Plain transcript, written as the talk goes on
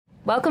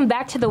Welcome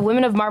back to the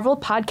Women of Marvel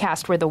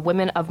podcast, where the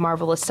women of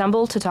Marvel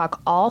assemble to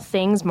talk all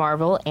things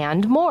Marvel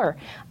and more.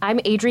 I'm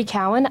Adri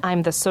Cowan.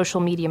 I'm the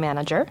social media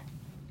manager.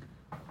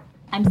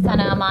 I'm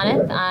Sana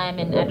Amanat. I'm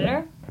an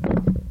editor.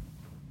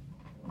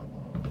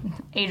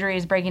 Adri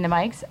is breaking the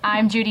mics.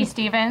 I'm Judy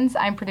Stevens.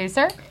 I'm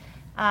producer.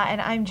 And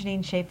I'm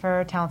Jeanine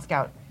Schaefer, talent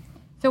scout.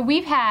 So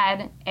we've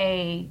had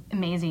an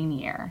amazing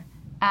year.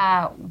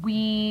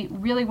 We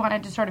really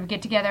wanted to sort of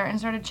get together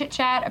and sort of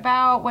chit-chat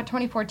about what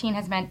 2014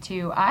 has meant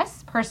to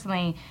us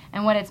personally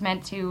and what it's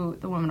meant to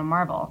the Women of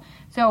Marvel.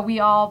 So we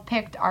all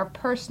picked our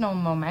personal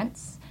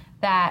moments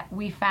that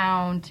we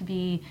found to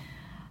be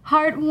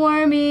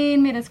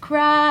heartwarming, made us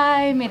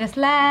cry, made us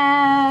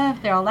laugh.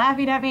 They're all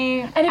laughing at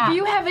me. And if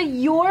you have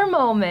your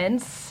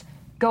moments,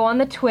 go on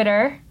the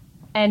Twitter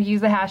and use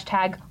the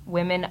hashtag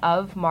Women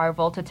of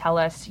Marvel to tell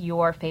us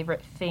your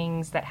favorite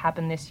things that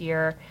happened this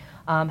year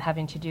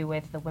having to do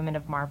with the Women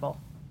of Marvel.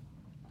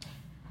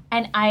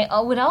 And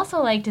I would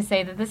also like to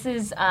say that this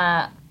is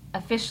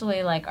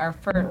officially like our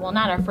first, well,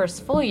 not our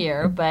first full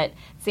year, but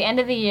it's the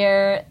end of the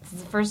year. This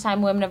is the first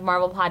time Women of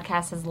Marvel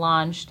podcast has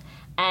launched.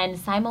 And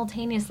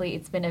simultaneously,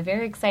 it's been a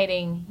very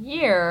exciting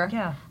year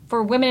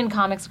for women in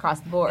comics across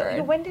the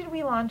board. When did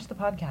we launch the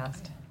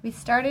podcast? We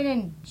started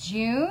in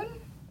June.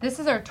 This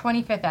is our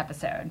 25th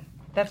episode.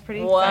 That's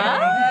pretty What?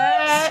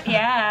 exciting.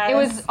 Yeah. It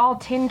was all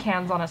tin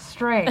cans on a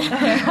string.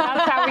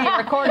 That's how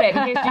we recorded,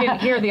 in case you didn't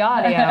hear the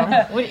audio.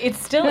 Well, it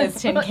still is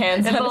tin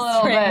cans on a a little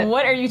string. bit.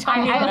 What are you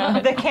talking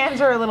about? The cans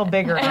are a little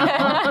bigger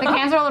now. The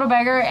cans are a little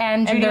bigger,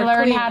 and Judy they're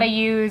learned clean. how to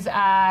use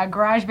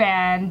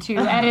GarageBand to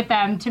edit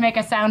them to make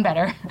us sound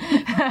better.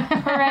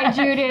 All right,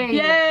 Judy.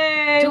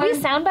 Yay! Do we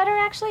sound better,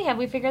 actually? Have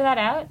we figured that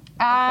out?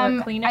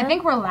 We're cleaner? I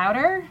think we're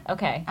louder.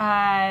 Okay.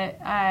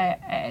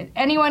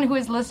 Anyone who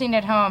is listening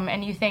at home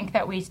and you think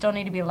that we still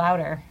need to be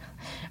louder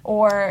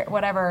or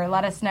whatever,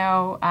 let us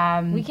know.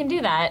 We can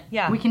do that.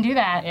 Yeah. We can do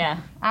that. Yeah.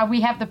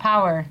 We have the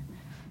power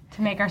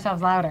to make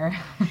ourselves louder.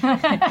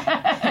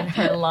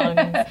 For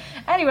lungs.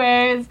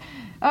 Anyways,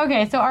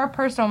 okay, so our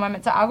personal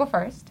moment. So I'll go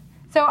first.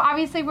 So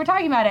obviously we're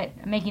talking about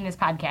it, making this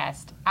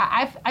podcast.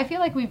 I feel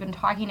like we've been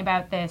talking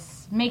about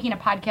this, making a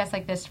podcast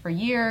like this for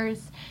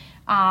years.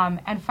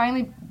 And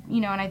finally,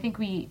 and I think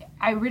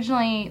I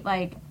originally,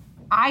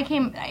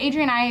 Adri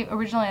and I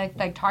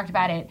originally talked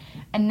about it,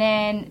 and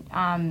then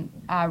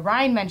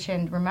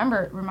Ryan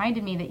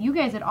reminded me that you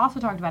guys had also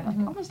talked about it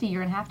almost a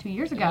year and a half, 2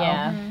 years ago.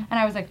 Yeah. And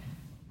I was like,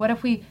 what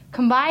if we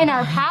combine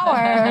our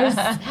powers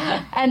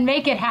and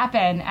make it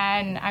happen?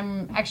 And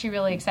I'm actually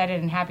really excited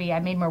and happy. I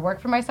made more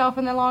work for myself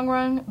in the long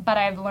run, but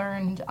I've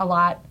learned a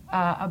lot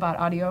about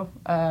audio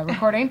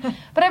recording.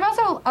 But I've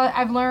also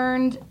I've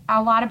learned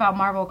a lot about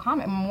Marvel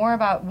comic, more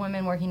about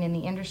women working in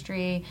the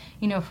industry.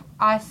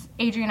 Us,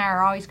 Adri and I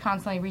are always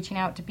constantly reaching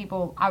out to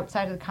people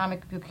outside of the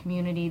comic book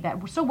community that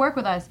still work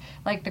with us,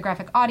 like the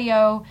graphic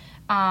audio,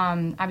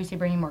 obviously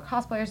bringing more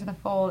cosplayers in the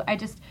fold.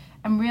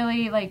 I'm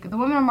really, the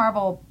Women of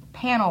Marvel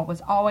panel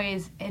was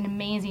always an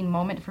amazing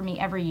moment for me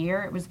every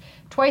year. It was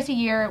twice a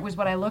year. It was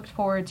what I looked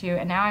forward to,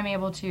 and now I'm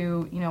able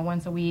to,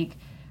 once a week,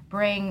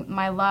 bring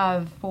my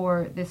love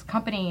for this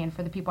company and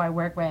for the people I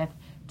work with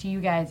to you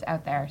guys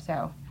out there.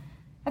 So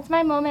that's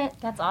my moment.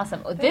 That's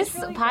awesome. This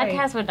really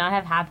podcast would not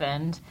have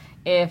happened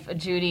if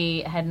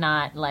Judy had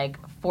not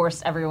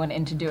forced everyone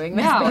into doing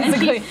this. No, and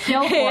basically. she's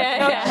still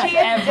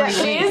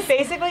She is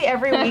basically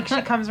every week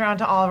she comes around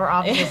to all of our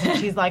offices and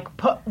she's like,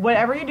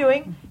 whatever you're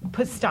doing,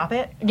 stop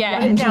it.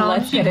 Yeah, Put it down.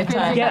 let's get it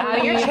done. Get out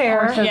of your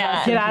chair.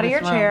 Yeah. Get out of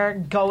your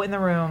chair. Go in the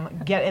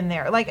room. Get in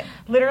there.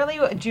 Literally,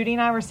 Judy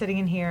and I were sitting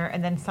in here,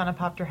 and then Sana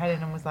popped her head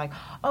in and was like,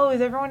 "Oh, is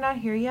everyone not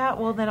here yet?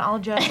 Well, then I'll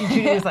just." And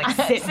Judy was like,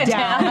 "Sit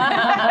down.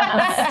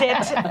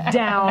 Sit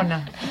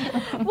down."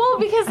 Well,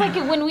 because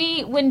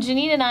when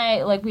Jeanine and I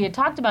we had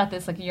talked about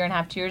this a year and a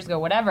half, 2 years ago,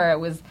 whatever. It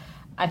was,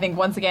 I think,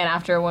 once again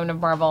after a Women of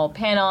Marvel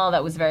panel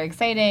that was very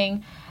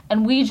exciting.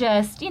 And we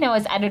just,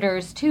 as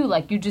editors too,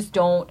 you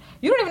don't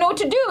even know what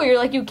to do.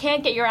 You're you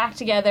can't get your act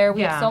together.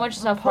 We have so much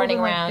stuff running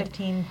around.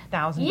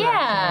 15,000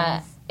 Yeah.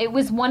 directions. It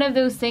was one of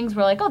those things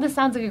where oh, this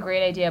sounds like a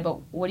great idea,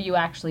 but what do you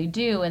actually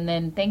do? And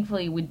then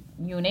thankfully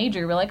you and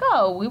Adri were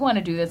oh, we want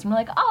to do this. And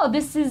we're oh,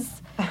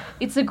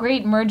 it's a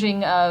great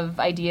merging of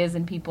ideas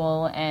and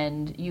people,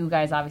 and you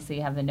guys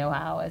obviously have the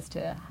know-how as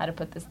to how to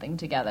put this thing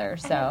together.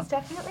 So And it's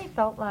definitely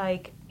felt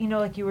like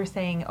you were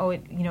saying,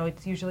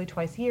 it's usually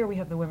twice a year we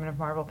have the Women of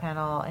Marvel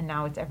panel, and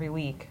now it's every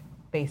week,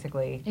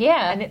 basically.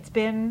 Yeah. And it's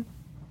been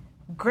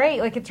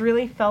great. It's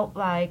really felt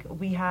like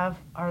we have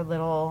our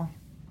little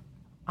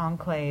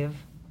enclave.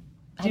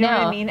 Do you know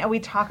what I mean? And we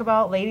talk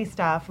about lady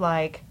stuff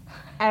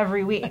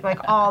every week,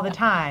 all the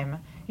time.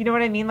 You know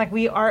what I mean?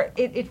 We are,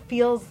 it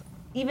feels,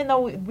 even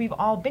though we've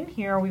all been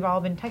here, we've all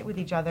been tight with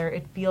each other,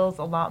 it feels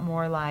a lot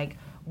more like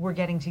we're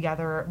getting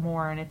together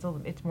more, and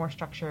it's more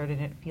structured,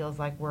 and it feels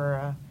like we're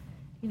a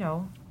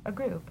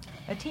group,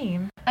 a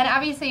team. And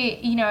obviously,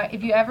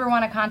 if you ever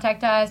want to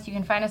contact us, you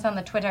can find us on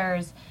the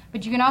Twitters,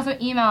 but you can also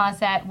email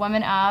us at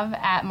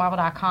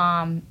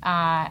womenof@marvel.com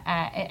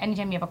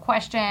anytime you have a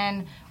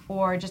question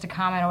or just a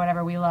comment or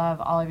whatever. We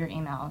love all of your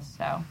emails.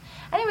 So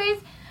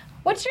anyways,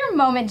 What's your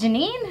moment,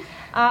 Jeanine?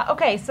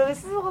 Okay, so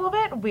this is a little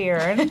bit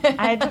weird.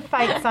 I had to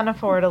fight Sana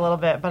for it a little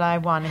bit, but I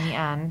won in the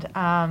end.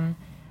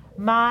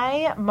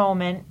 My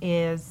moment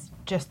is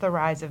just the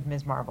rise of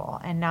Ms. Marvel.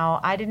 And now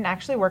I didn't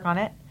actually work on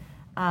it.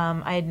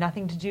 I had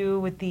nothing to do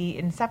with the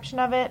inception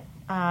of it.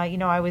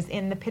 I was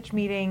in the pitch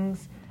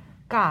meetings,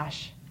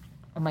 gosh.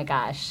 Oh my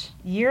gosh.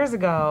 Years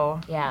ago.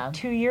 Yeah.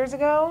 2 years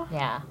ago.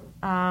 Yeah.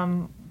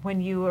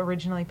 When you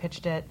originally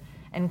pitched it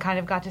and kind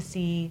of got to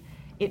see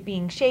it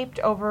being shaped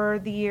over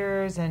the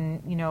years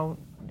and,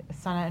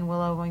 Sana and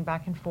Willow going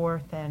back and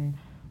forth. And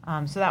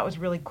so that was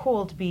really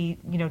cool to be,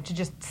 to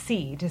just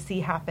see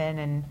happen.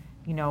 And,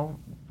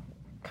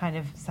 kind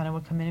of Sana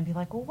would come in and be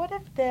like, well, what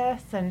if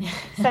this? And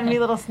send me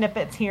little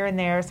snippets here and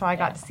there. So I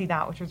got to see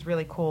that, which was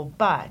really cool.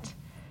 But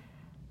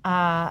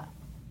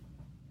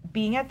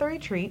being at the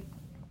retreat,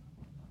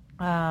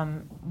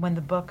 when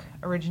the book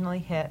originally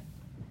hit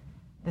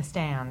the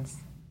stands,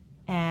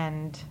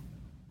 and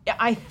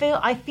I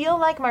feel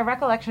like my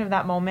recollection of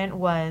that moment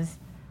was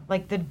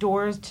like the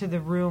doors to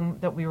the room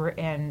that we were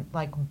in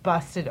like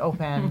busted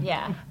open.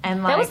 Yeah.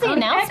 And like, that was the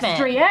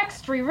announcement.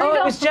 Extra. Oh,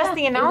 it was just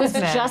the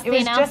announcement. It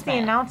was just the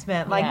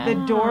announcement. Like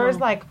the doors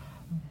like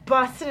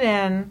busted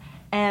in,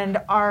 and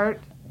our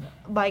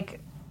like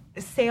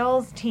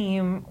sales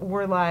team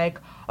were like,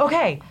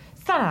 okay,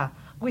 Sana,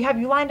 we have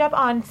you lined up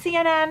on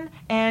CNN,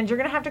 and you're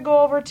going to have to go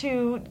over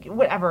to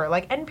whatever,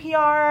 like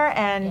NPR,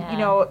 and,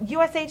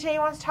 USA Today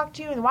wants to talk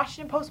to you, and the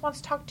Washington Post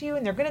wants to talk to you,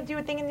 and they're going to do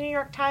a thing in the New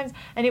York Times.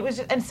 And it was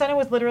just, and Sana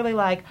was literally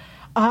like,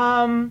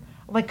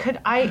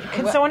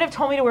 could someone have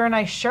told me to wear a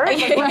nice shirt?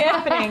 Like, what's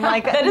happening?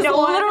 Like, that is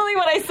literally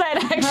what I said,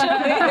 actually.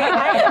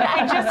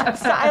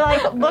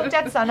 I looked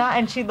at Sana,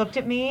 and she looked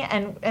at me,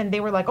 and they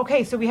were like,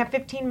 okay, so we have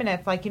 15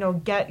 minutes, like,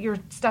 get your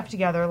stuff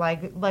together,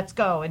 like, let's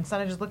go. And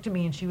Sana just looked at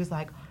me, and she was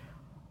like,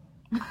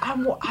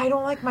 I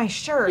don't like my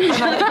shirt. And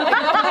I'm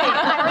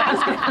like,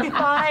 it's going to be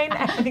fine.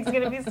 Everything's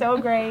going to be so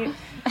great.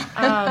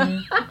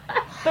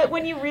 But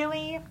when you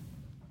really...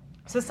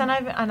 So Sana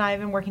and I have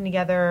been working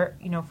together,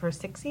 for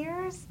 6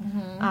 years.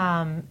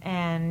 Mm-hmm.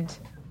 And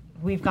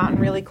we've gotten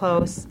really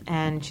close,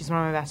 and she's one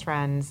of my best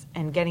friends.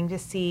 And getting to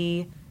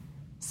see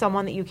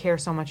someone that you care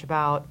so much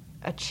about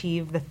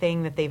achieve the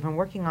thing that they've been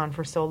working on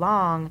for so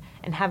long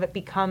and have it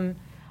become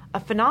a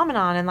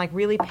phenomenon and, like,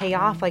 really pay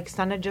off. Like,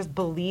 Sana just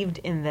believed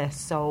in this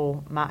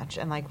so much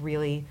and, like,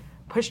 really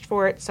pushed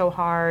for it so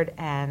hard.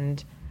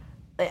 And,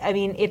 I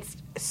mean, it's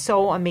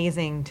so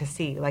amazing to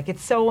see. Like,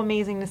 it's so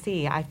amazing to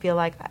see. I feel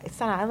like,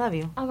 Sana, I love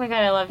you. Oh, my God,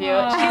 I love you.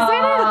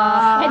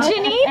 And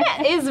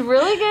Jeanine is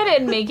really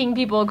good at making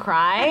people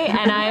cry,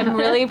 and I'm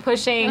really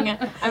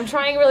I'm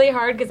trying really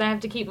hard because I have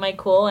to keep my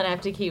cool and I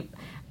have to keep,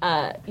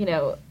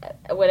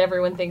 what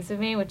everyone thinks of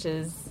me, which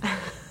is...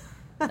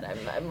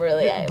 I'm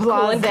really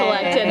cool and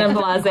collected and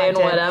blasé and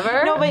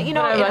whatever. No, but I'm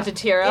about to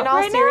tear up. In all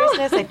right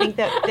seriousness, now.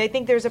 I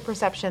think there's a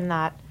perception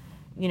that,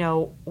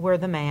 we're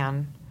the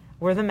man,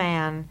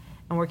 and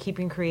we're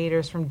keeping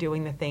creators from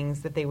doing the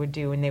things that they would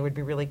do, and they would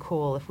be really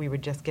cool if we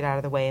would just get out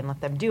of the way and let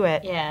them do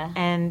it. Yeah.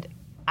 And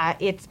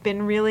it's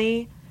been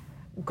really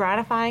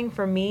gratifying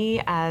for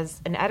me as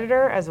an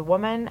editor, as a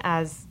woman,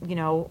 as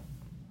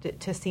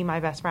to see my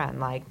best friend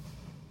like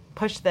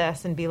push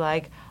this and be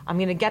like, I'm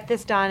going to get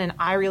this done, and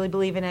I really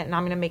believe in it, and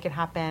I'm going to make it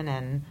happen.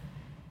 And,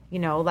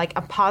 like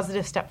a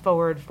positive step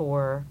forward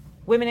for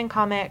women in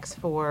comics,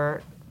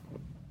 for,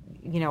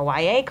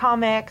 YA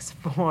comics,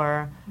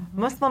 for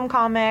Muslim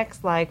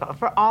comics, like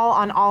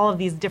on all of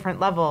these different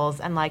levels,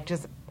 and like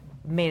just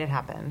made it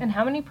happen. And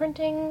how many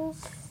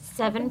printings?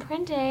 7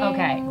 printings.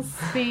 Okay.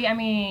 See, I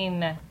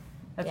mean...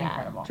 That's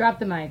incredible. Drop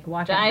the mic.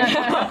 Watch it. I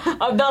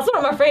know. That's what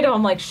I'm afraid of.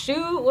 I'm like,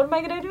 shoot, what am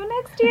I going to do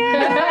next year?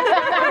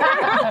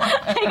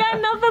 I got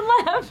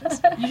nothing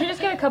left. You should just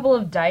get a couple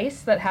of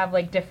dice that have,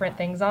 like, different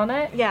things on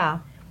it. Yeah.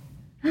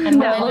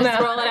 And then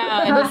just roll it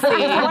out and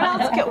see.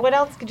 What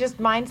else? Just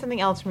mind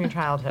something else from your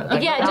childhood.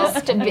 Like, yeah,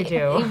 just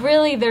do.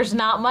 Really, there's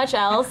not much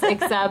else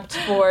except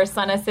for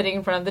Sana sitting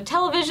in front of the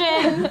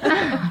television.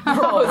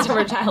 Most of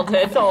her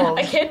childhood. Sold.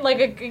 A kid, like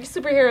a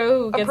superhero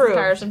who gets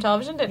inspired from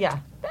television. Yeah.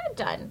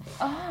 Done.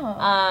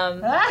 Oh.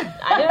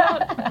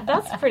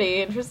 That's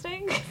pretty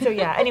interesting. So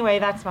yeah. Anyway,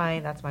 that's my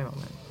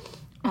moment.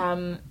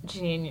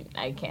 Jeanine,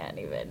 I can't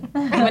even.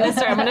 I'm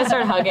gonna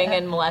start hugging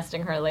and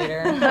molesting her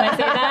later. Can I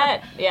say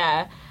that?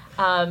 Yeah.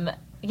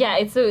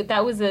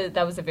 That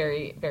was a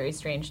very, very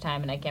strange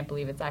time, and I can't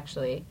believe it's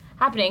actually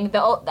happening.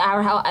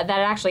 That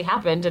actually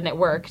happened, and it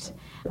worked.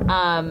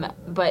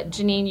 But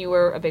Jeanine, you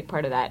were a big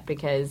part of that,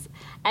 because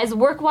as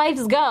work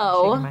wives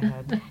go,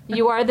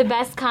 you are the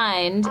best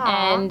kind. Aww.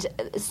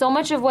 And so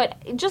much of what,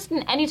 just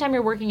anytime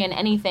you're working in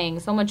anything,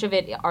 so much of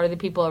it are the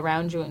people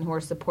around you and who are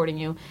supporting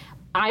you.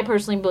 I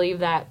personally believe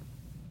that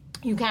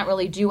you can't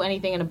really do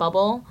anything in a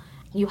bubble.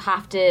 You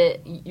have to,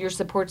 your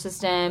support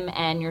system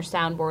and your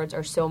soundboards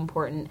are so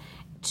important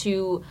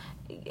for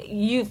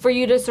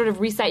you to sort of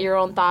reset your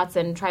own thoughts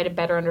and try to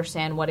better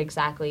understand what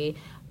exactly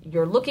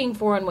you're looking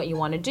for and what you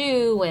want to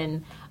do.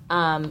 And,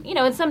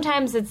 and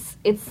sometimes it's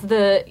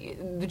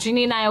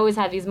Jeanine and I always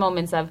have these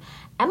moments of,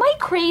 am I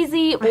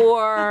crazy,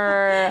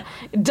 or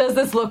does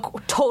this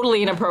look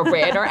totally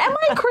inappropriate, or am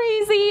I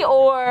crazy,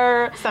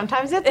 or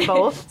Sometimes it's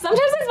both.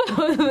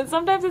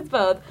 Sometimes it's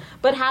both.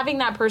 But having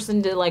that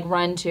person to like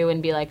run to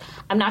and be like,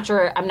 I'm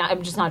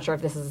just not sure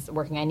if this is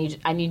working.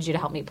 I need you to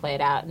help me play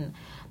it out. And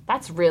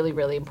that's really,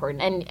 really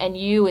important. And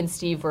you and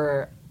Steve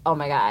were, oh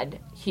my God,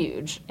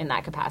 huge in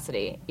that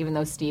capacity, even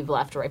though Steve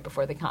left right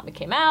before the comic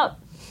came out.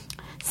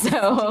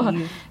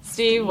 So,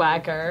 Steve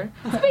Wacker.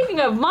 Speaking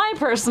of my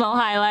personal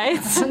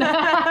highlights, Steve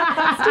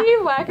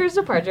Wacker's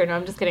departure. No,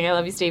 I'm just kidding. I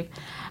love you, Steve.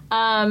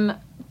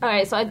 All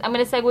right, so I'm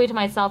going to segue to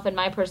myself and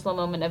my personal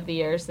moment of the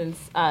year, since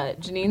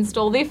Jeanine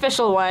stole the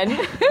official one,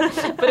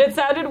 but it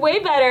sounded way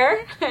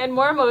better and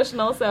more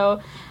emotional.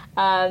 So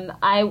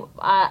I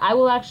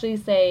will actually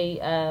say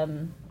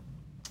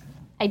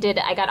I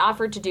got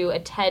offered to do a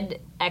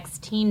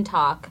TEDx Teen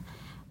Talk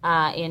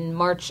in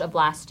March of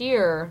last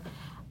year,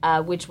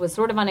 which was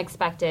sort of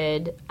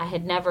unexpected.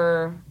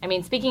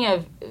 Speaking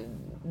of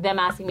them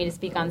asking me to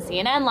speak on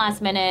CNN last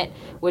minute,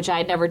 which I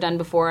had never done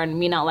before, and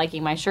me not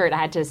liking my shirt, I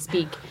had to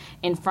speak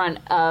in front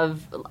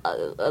of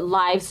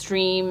live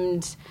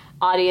streamed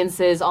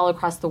audiences all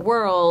across the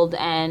world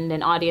and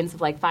an audience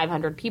of like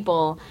 500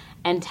 people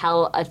and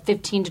tell a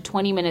 15 to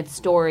 20 minute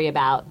story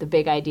about the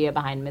big idea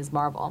behind Ms.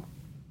 Marvel.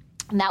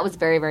 And that was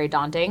very, very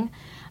daunting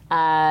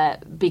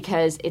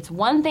because it's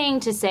one thing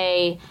to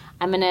say,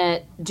 I'm going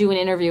to do an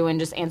interview and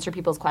just answer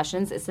people's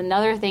questions. It's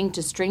another thing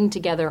to string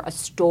together a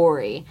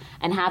story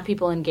and have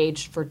people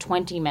engaged for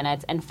 20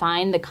 minutes and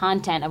find the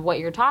content of what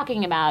you're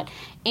talking about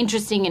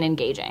interesting and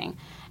engaging.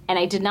 And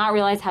I did not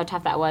realize how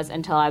tough that was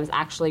until I was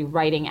actually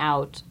writing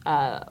out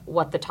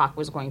what the talk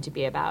was going to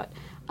be about.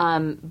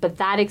 But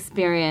that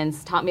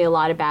experience taught me a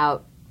lot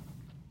about,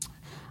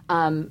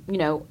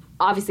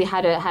 obviously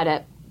how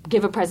to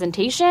give a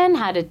presentation,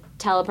 how to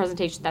tell a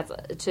presentation that's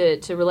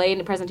to relay in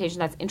a presentation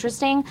that's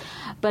interesting,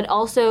 but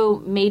also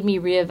made me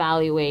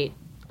reevaluate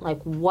like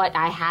what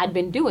I had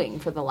been doing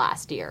for the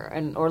last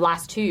year or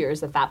last 2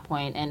 years at that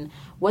point, and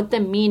what the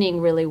meaning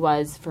really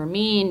was for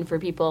me and for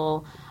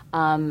people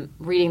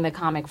reading the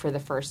comic for the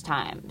first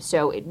time.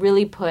 So it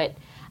really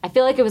I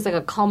feel like it was like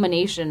a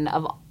culmination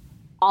of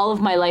all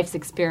of my life's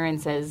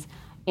experiences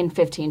in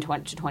 15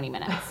 to 20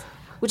 minutes,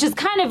 which is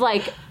kind of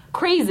like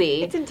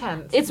crazy. It's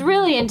intense. It's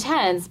really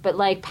intense, but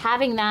like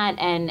having that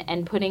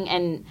and putting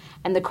and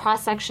the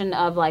cross section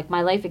of like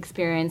my life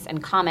experience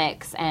and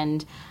comics,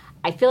 and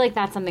I feel like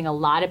that's something a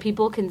lot of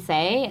people can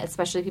say,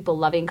 especially people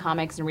loving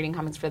comics and reading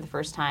comics for the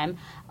first time.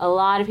 A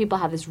lot of people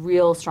have this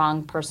real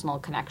strong personal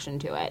connection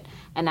to it,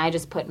 and I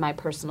just put my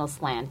personal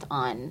slant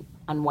on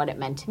what it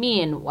meant to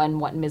me and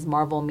what Ms.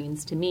 Marvel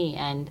means to me.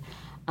 And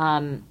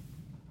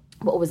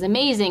what was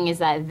amazing is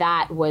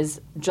that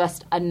was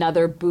just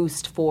another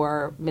boost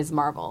for Ms.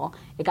 Marvel.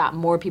 It got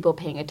more people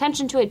paying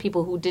attention to it,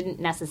 people who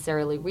didn't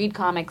necessarily read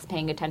comics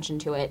paying attention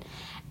to it.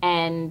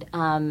 And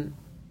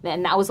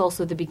that was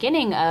also the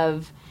beginning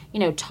of,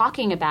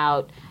 talking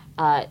about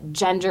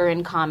gender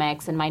in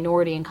comics and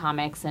minority in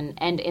comics and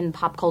in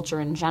pop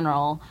culture in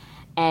general.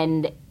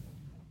 And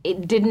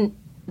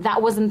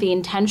that wasn't the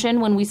intention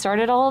when we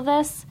started all of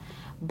this,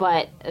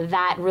 but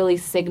that really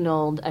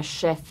signaled a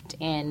shift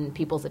in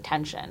people's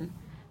attention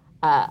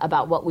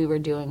about what we were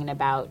doing and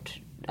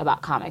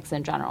about comics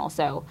in general.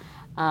 So,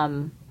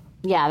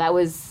 that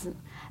was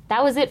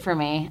it for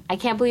me. I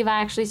can't believe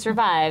I actually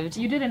survived.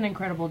 You did an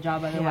incredible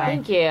job, by the way.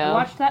 Thank you. I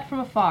watched that from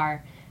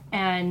afar,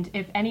 and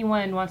if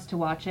anyone wants to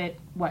watch it,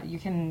 you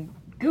can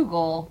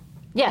Google.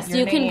 Yes,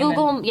 you can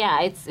Google.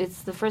 Yeah,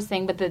 it's the first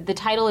thing, but the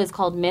title is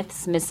called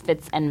Myths,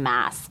 Misfits, and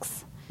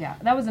Masks. Yeah,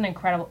 that was an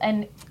incredible.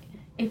 And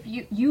if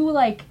you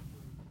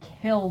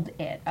killed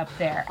it up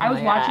there. I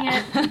was watching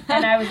it,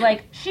 and I was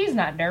like, she's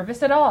not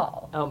nervous at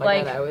all. Oh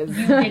my God,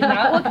 You did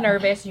not look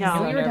nervous. You No,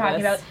 knew what you were nervous.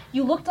 talking about.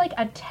 You looked like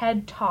a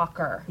TED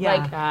talker.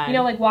 Yeah. God.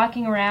 Like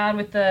walking around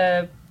with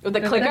the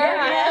clicker?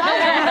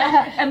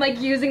 and like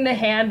using the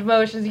hand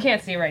motions. You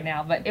can't see right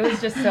now, but it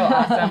was just so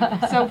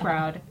awesome. So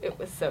proud. It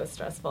was so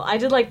stressful. I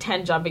did like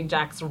 10 jumping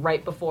jacks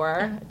right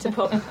before to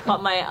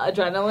pump my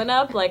adrenaline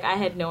up. Like, I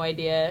had no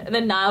idea. And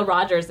then Nile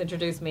Rodgers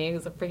introduced me. He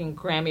was a freaking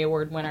Grammy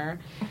Award winner.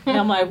 And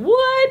I'm like,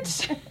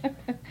 what?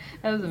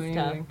 That was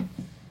amazing.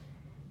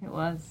 It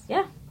was.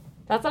 Yeah.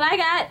 That's what I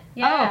got.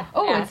 Yeah.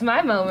 Yeah. It's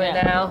my moment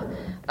now.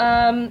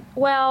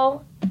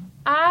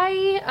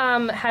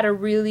 I had a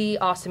really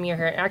awesome year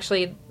here.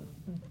 Actually,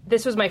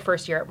 this was my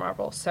first year at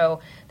Marvel, so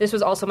this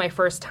was also my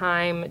first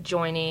time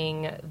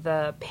joining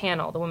the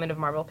panel, the Women of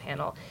Marvel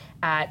panel,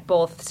 at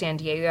both San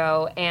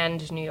Diego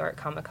and New York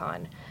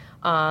Comic-Con.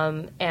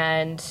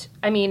 And,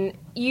 I mean,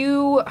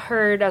 you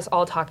heard us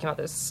all talking about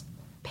this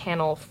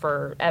panel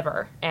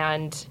forever,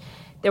 and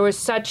there was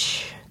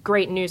such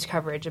great news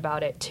coverage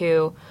about it,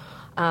 too.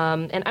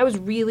 And I was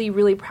really,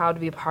 really proud to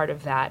be a part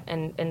of that,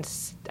 and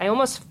I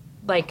almost...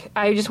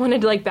 I just wanted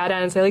to, bow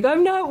down and say,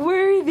 I'm not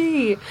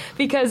worthy,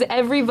 because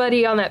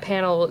everybody on that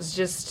panel was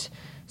just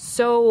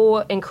so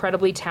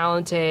incredibly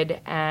talented,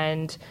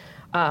 and,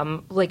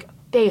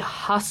 they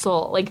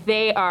hustle.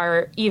 They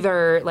are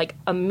either,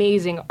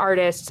 amazing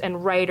artists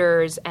and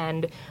writers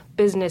and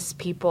business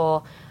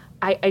people.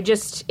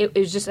 It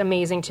was just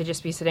amazing to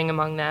just be sitting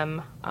among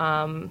them,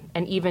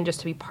 and even just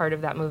to be part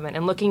of that movement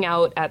and looking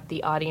out at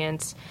the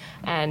audience.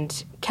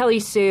 And Kelly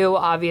Sue,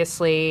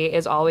 obviously,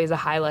 is always a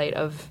highlight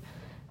of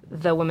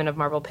the Women of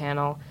Marvel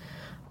panel.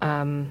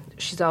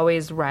 She's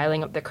always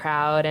riling up the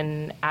crowd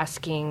and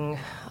asking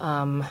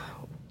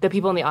the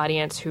people in the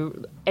audience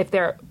who, if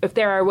there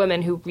are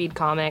women who read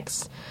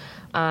comics.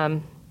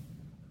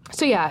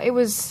 So yeah, it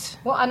was...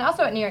 Well, and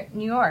also at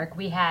New York,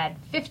 we had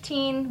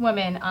 15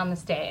 women on the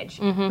stage.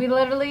 Mm-hmm. We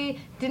literally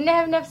didn't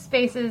have enough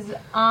spaces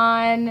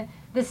on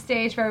the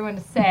stage for everyone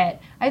to sit.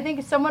 I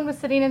think someone was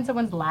sitting in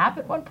someone's lap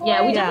at one point.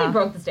 Yeah, we definitely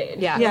broke the stage.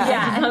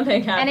 Yeah.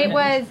 Something happened. And it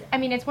was, I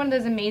mean, it's one of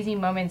those amazing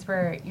moments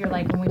where you're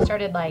like, when we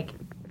started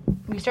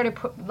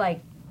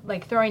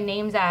throwing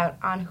names out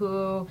on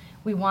who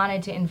we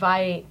wanted to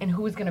invite and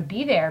who was going to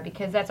be there,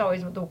 because that's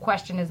always the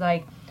question is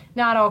like,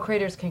 not all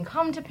creators can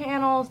come to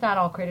panels, not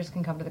all creators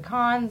can come to the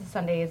cons.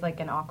 Sunday is like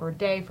an awkward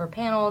day for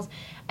panels.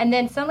 And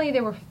then suddenly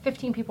there were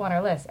 15 people on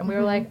our list, and we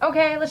were like,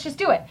 okay, let's just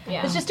do it.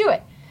 Yeah. Let's just do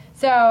it.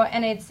 So,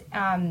 and it's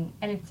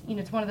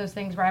it's one of those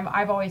things where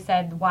I've always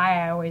said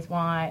why I always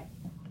want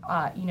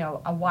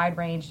a wide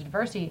range of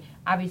diversity.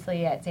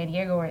 Obviously at San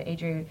Diego, where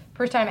Adri,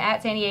 first time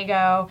at San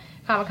Diego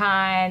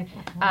Comic-Con,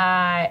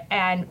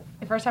 and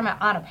the first time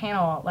on a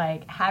panel,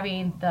 like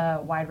having the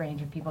wide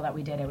range of people that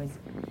we did,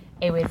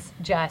 it was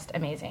just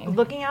amazing.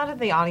 Looking out at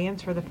the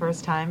audience for the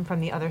first time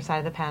from the other side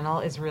of the panel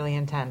is really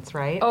intense,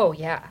 right? Oh,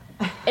 yeah.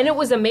 And it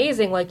was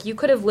amazing. Like, you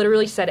could have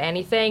literally said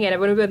anything, and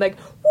everyone would have been like,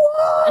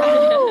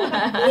 whoa!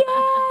 Yeah,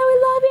 we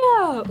love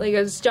you! Like,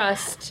 it was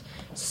just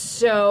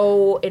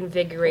so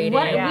invigorating. We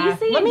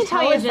say Let me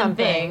tell you intelligent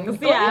something. things.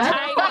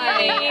 Yeah.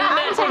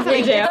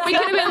 We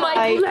could have been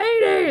like,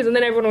 ladies! And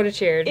then everyone would have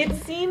cheered. It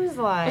seems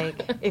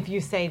like if you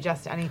say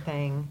just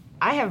anything,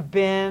 I have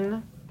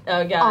been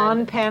God.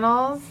 on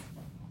panels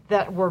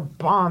that were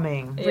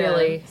bombing.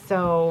 Really?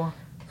 So...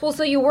 Well,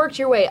 so you worked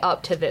your way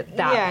up to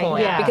that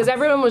point. Yeah. Because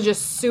everyone was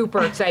just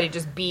super excited to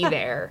just be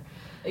there.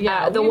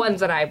 The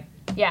ones that I...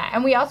 Yeah,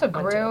 and we also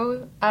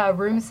grew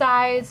room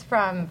size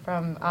from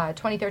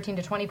 2013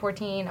 to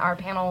 2014. Our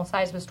panel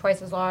size was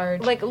twice as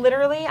large. Like,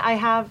 literally, I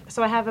have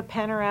a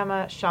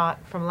panorama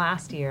shot from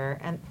last year,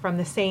 and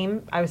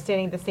I was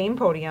standing at the same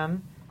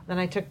podium, then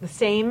I took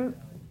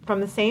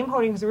from the same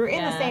podium, because we were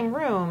in the same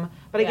room,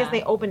 but I guess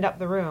they opened up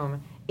the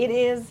room. It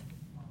is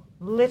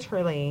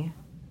literally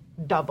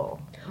double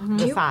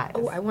the size.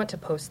 Oh, I want to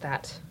post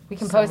that. We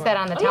can post that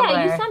on the Tumblr.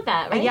 Yeah, you sent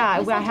that, right?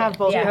 Yeah, I have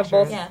both. You have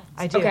both? Yeah.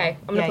 I do. Okay,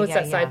 I'm going to post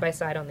that side by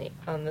side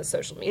on the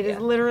social media. It is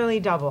literally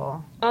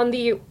double. On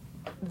the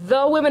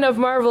Women of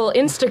Marvel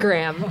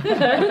Instagram.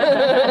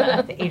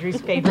 The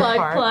Adri's favorite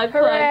part. Plug.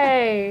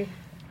 Hooray!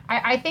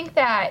 I think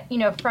that,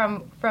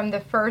 from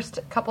the first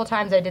couple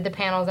times I did the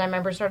panels, I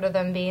remember sort of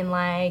them being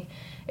like,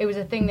 it was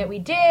a thing that we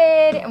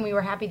did, and we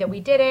were happy that we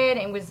did it.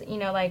 It was,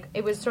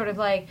 it was sort of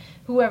like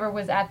whoever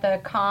was at the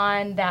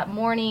con that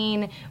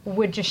morning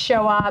would just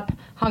show up,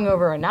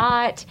 hungover or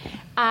not.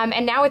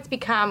 And now it's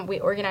become, we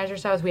organize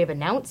ourselves, we have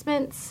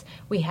announcements,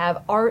 we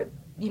have art,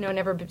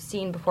 never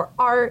seen before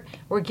art.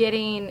 We're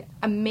getting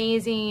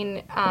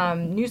amazing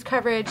news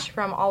coverage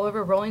from all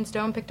over. Rolling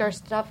Stone picked our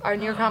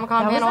New York Comic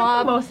Con panel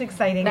up. That was the most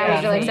exciting. That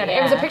was really exciting.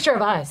 It was a picture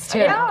of us, too.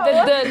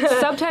 The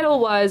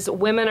subtitle was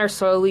 "Women are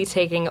slowly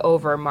taking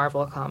over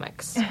Marvel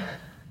Comics."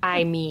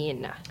 I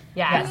mean,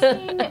 yes.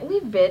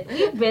 We've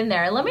been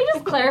there. Let me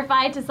just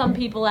clarify to some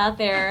people out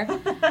there.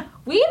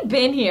 We've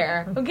been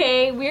here,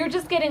 okay? We're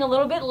just getting a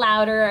little bit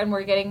louder, and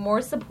we're getting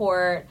more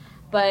support.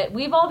 But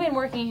we've all been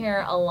working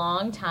here a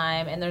long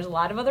time, and there's a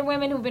lot of other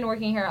women who've been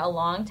working here a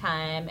long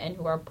time and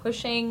who are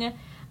pushing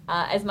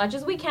as much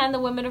as we can the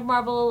Women of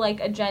Marvel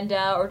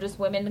agenda, or just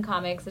women in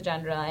comics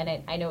agenda.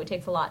 And I know it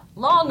takes a lot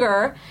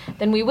longer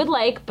than we would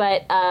like,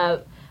 but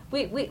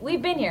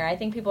we've been here. I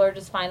think people are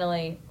just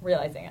finally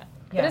realizing it.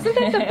 But isn't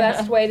that the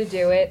best way to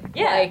do it?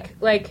 Yeah.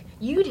 Like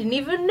you didn't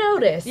even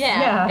notice.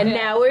 Yeah. And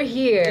now we're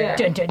here. Yeah.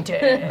 Dun, dun, dun.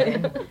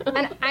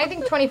 And I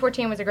think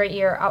 2014 was a great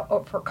year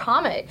for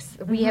comics.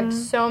 We have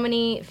so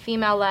many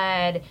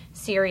female-led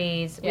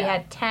series. We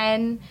had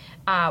 10.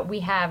 We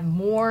have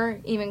more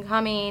even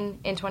coming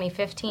in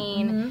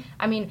 2015.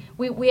 I mean,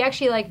 we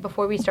actually,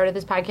 before we started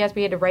this podcast,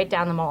 we had to write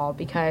down them all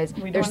because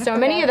there's so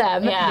many of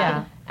them.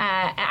 Yeah.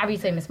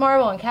 Obviously, Miss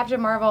Marvel and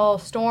Captain Marvel,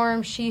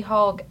 Storm,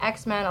 She-Hulk,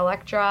 X-Men,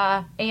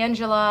 Elektra,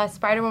 Angela,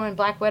 Spider-Woman,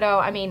 Black Widow.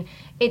 I mean,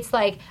 it's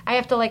like I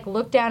have to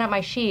look down at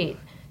my sheet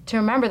to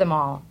remember them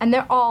all, and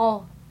they're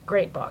all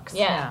great books.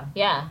 Yeah.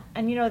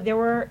 And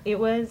it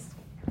was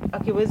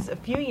a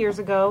few years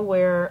ago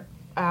where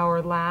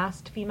our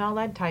last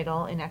female-led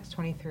title in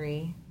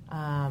X-23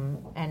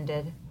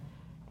 ended,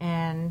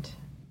 and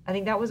I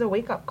think that was a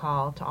wake-up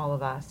call to all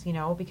of us,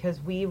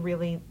 because we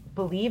really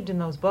believed in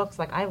those books.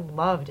 I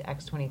loved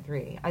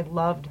X-23. I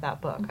loved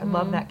that book. I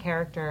loved that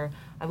character.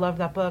 I loved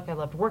that book. I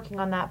loved working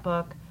on that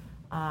book.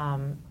 I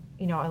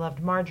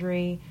loved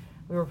Marjorie.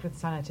 We worked with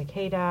Sana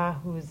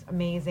Takeda, who's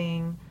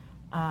amazing.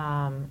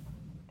 And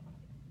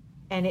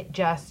it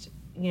just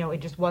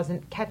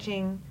wasn't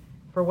catching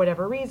for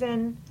whatever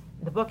reason.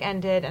 the book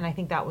ended, and I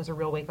think that was a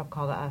real wake-up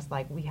call to us.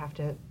 Like, we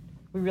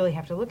really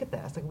have to look at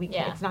this. Like, we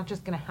can't, it's not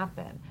just going to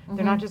happen. Mm-hmm.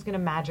 They're not just going to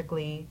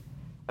magically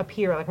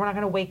appear. Like, we're not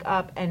going to wake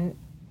up and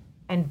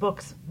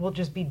books will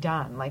just be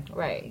done. Like,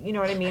 you know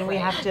what I mean? We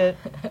have to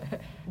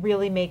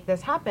really make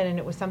this happen. And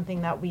it was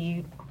something that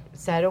we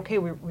said, okay,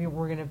 we're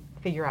going to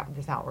figure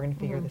this out. We're going to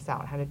figure this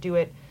out, how to do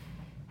it,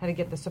 how to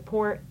get the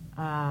support,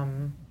 how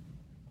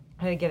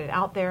to get it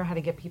out there, how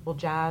to get people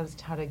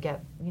jazzed, how to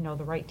get,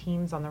 the right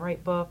teams on the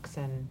right books.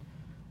 And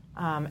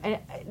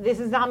this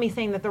is not me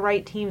saying that the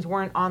right teams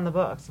weren't on the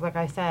books. Like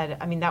I said,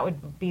 I mean, that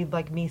would be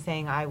like me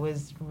saying I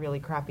was really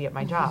crappy at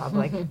my job,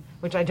 like,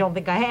 which I don't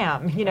think I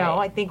am.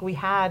 I think we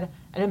had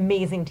an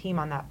amazing team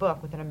on that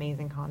book with an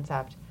amazing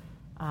concept.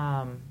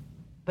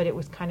 But it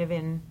was kind of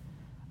in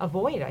a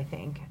void, I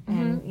think.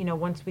 And,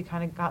 once we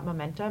kind of got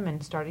momentum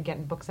and started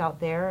getting books out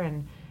there,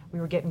 and we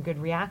were getting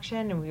good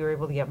reaction, and we were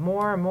able to get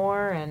more and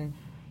more, and,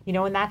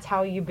 and that's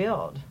how you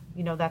build.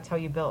 That's how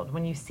you build.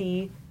 When you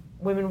see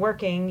women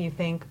working, you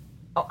think,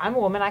 oh, I'm a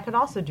woman, I could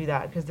also do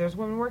that because there's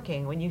women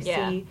working. When you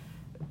see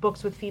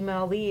books with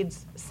female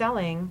leads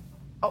selling,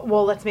 oh,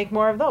 well, let's make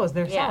more of those.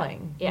 They're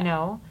selling,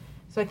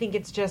 So I think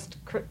it's just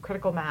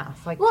critical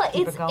mass. Like, well,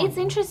 it's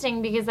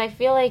interesting because I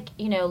feel like,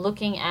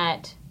 looking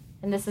at,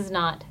 and this is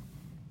not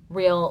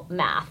real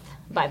math,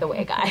 by the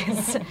way,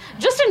 guys.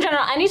 Just in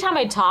general, anytime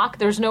I talk,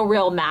 there's no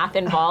real math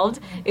involved.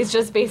 It's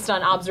just based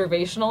on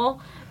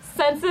observational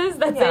senses.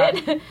 That's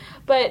it.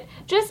 But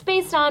just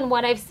based on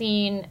what I've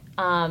seen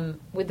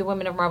with the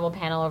Women of Marvel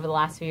panel over the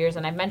last few years,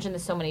 and I've mentioned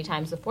this so many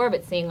times before,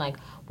 but seeing like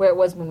where it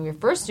was when we were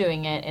first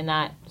doing it in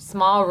that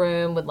small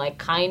room with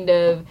like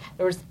there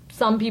was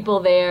some people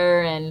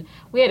there, and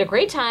we had a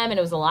great time, and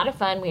it was a lot of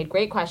fun. We had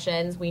great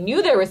questions. We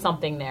knew there was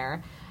something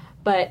there,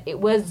 but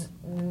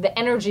the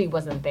energy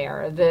wasn't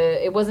there.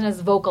 It wasn't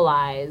as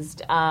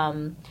vocalized,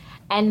 and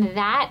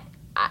that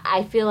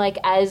I feel like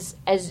as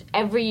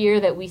every year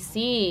that we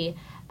see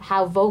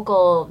how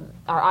vocal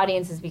our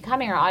audience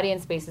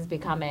base is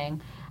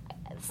becoming,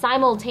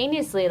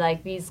 simultaneously,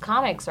 like, these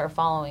comics are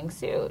following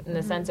suit in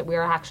the sense that we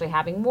are actually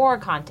having more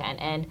content,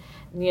 and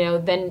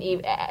then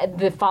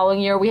the following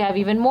year we have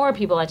even more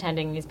people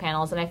attending these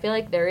panels, and I feel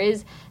like there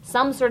is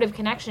some sort of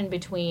connection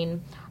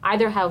between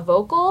either how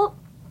vocal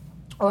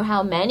or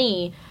how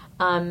many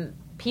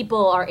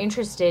people are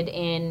interested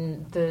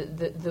in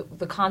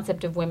the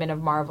concept of Women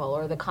of Marvel,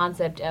 or the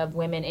concept of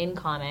women in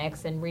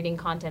comics and reading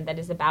content that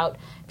is about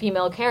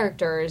female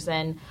characters,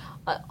 and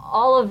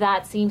all of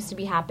that seems to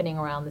be happening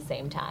around the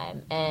same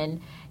time.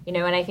 And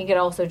and I think it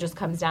also just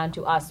comes down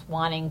to us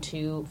wanting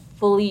to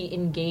fully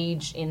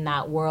engage in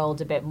that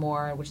world a bit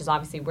more, which is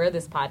obviously where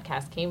this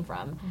podcast came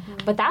from.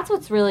 But that's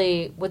what's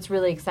really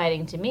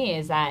exciting to me,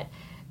 is that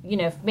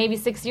maybe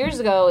 6 years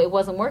ago it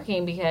wasn't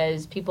working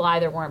because people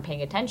either weren't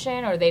paying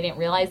attention, or they didn't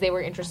realize they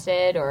were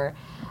interested, or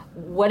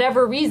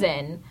whatever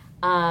reason.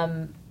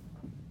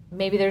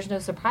 Maybe there's no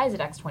surprise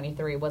that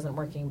X23 wasn't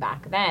working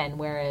back then,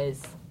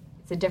 whereas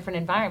it's a different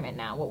environment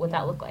now. What would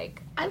that look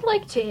like? I'd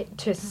like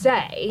to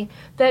say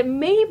that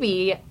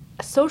maybe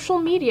social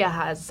media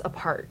has a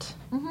part.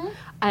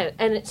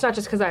 And it's not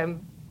just because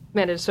I'm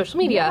managed social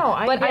media,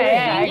 but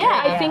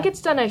I think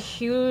it's done a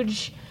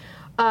huge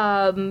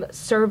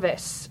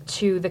service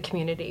to the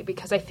community,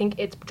 because I think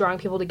it's drawing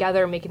people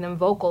together, making them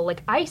vocal.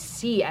 Like, I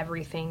see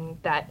everything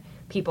that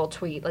people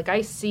tweet. Like,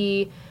 I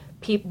see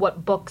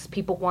what books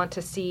people want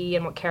to see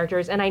and what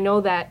characters, and I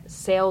know that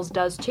sales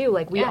does too.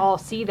 Like, we all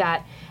see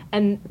that,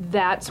 and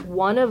that's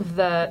one of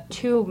the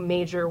two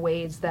major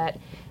ways that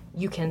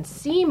you can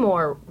see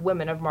more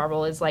Women of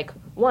Marvel is, like,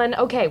 one,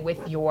 okay,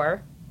 with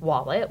your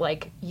wallet,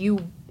 like,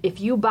 if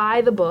you buy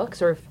the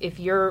books, or if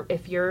you're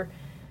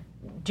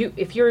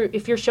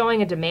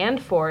showing a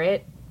demand for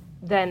it,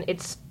 then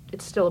it's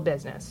still a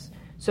business.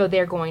 So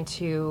they're going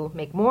to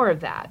make more of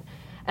that.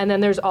 And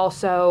then there's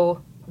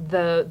also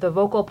the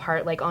vocal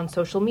part, like, on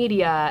social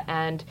media.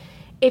 And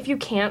if you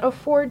can't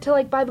afford to,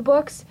 like, buy the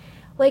books,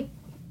 like,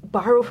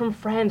 borrow from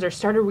friends or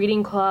start a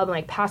reading club and,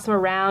 like, pass them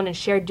around and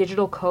share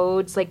digital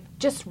codes. Like,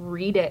 just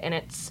read it,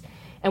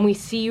 and we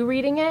see you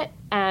reading it,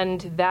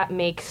 and that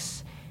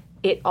makes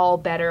it all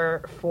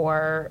better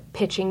for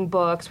pitching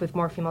books with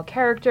more female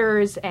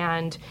characters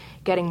and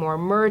getting more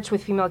merch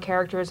with female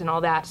characters and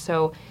all that.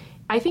 So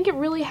I think it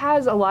really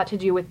has a lot to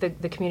do with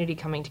the community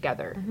coming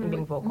together and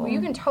being vocal. Well,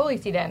 you can totally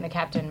see that in the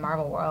Captain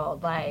Marvel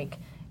world. Like,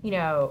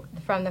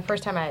 from the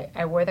first time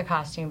I wore the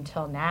costume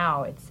till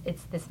now,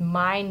 it's this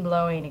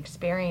mind-blowing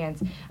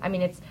experience. I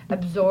mean, it's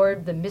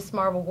absorbed the Miss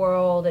Marvel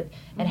world. It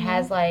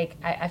has, like,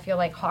 I feel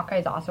like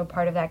Hawkeye's also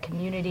part of that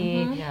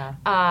community.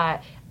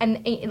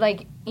 And,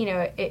 like,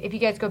 if you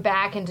guys go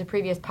back into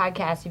previous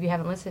podcasts, if you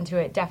haven't listened to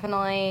it,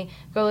 definitely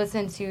go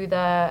listen to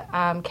the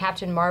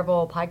Captain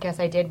Marvel podcast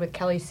I did with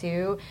Kelly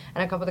Sue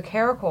and a couple of the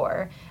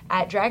CaraCore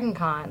at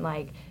DragonCon.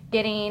 Like,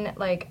 getting,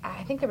 like,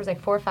 I think there was,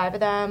 like, 4 or 5 of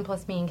them,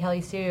 plus me and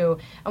Kelly Sue,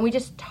 and we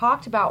just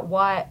talked about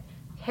what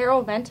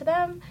Harold meant to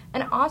them,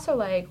 and also,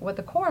 like, what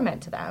the core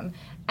meant to them.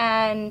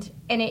 And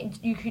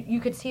you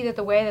could see that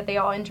the way that they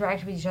all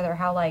interacted with each other,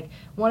 how like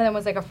one of them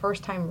was like a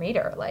first time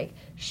reader. Like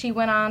she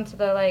went on to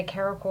the like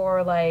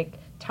CaraCore like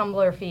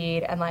Tumblr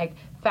feed and like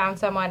found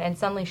someone, and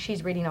suddenly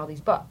she's reading all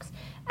these books.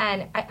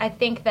 And I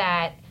think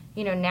that,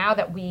 you know, now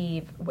that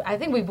we've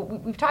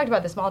talked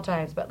about this multiple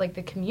times, but like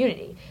the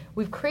community,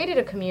 we've created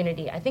a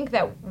community. I think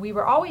that we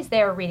were always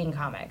there reading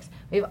comics.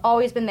 We've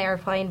always been there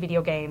playing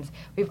video games.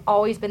 We've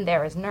always been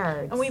there as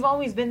nerds. And we've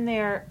always been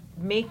there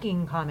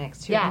making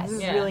comics too. Yes.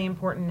 This is really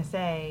important to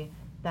say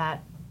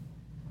that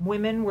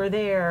women were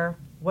there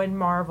when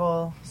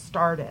Marvel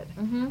started.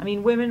 I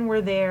mean, women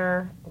were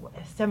there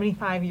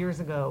 75 years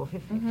ago,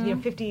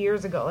 50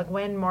 years ago, like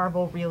when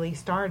Marvel really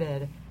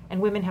started.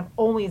 And women have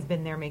always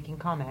been there making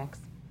comics,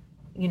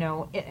 you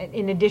know,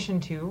 in addition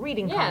to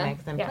reading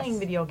comics and playing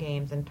video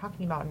games and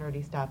talking about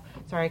nerdy stuff.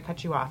 Sorry, I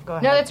cut you off. Go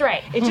ahead. No, that's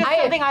right. It's just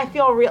something I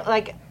feel real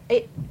like.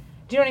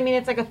 Do you know what I mean?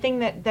 It's like a thing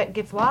that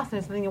gets lost, and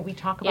it's something that we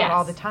talk about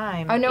all the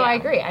time. Oh, no, I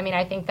agree. I mean,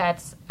 I think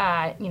that's,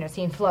 you know,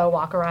 seeing Flo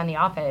walk around the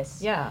office.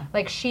 Yeah.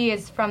 Like, she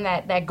is from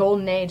that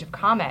golden age of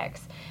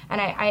comics. And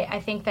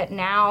I think that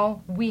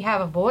now we have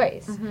a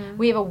voice.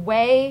 We have a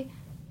way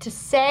to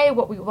say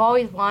what we've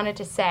always wanted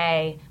to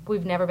say, but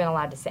we've never been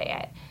allowed to say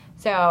it.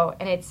 So,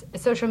 and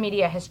social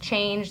media has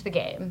changed the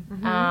game.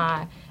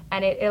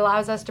 And it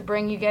allows us to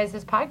bring you guys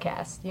this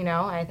podcast, you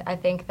know? I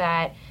think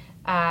that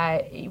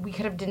we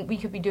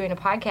could be doing a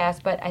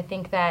podcast, but I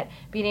think that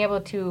being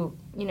able to,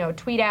 you know,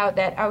 tweet out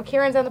that, oh,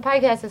 Kieran's on the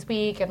podcast this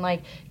week, and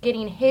like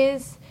getting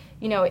his,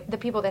 you know, the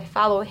people that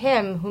follow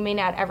him who may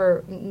not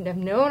ever have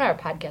known our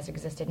podcast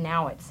existed,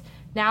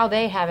 now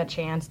they have a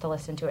chance to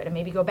listen to it and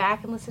maybe go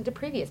back and listen to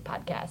previous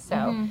podcasts.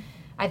 So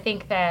I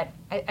think that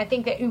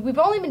we've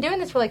only been doing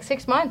this for like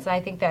 6 months, and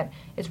I think that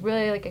it's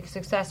really like a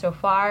success so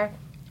far.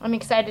 I'm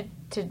excited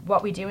to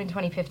what we do in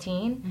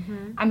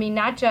 2015. I mean,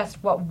 not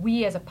just what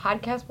we as a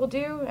podcast will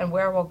do and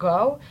where we'll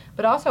go,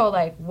 but also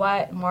like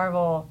what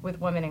Marvel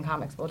with women in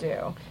comics will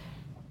do.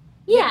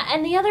 Yeah,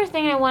 and the other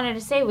thing I wanted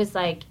to say was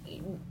like,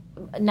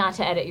 not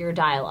to edit your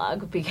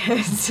dialogue,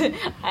 because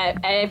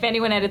if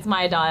anyone edits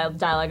my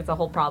dialogue, it's a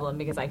whole problem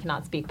because I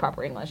cannot speak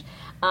proper English.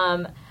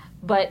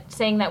 But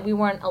saying that we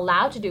weren't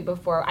allowed to do it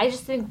before, I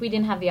just think we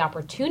didn't have the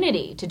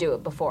opportunity to do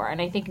it before.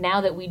 And I think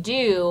now that we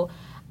do,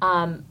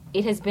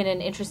 it has been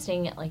an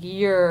interesting like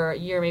year,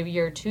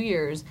 2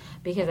 years,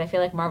 because I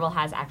feel like Marvel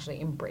has actually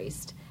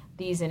embraced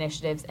these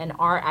initiatives and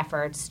our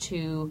efforts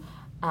to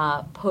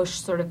push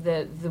sort of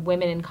the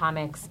women in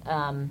comics.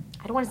 I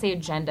don't want to say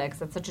agenda because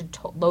that's such a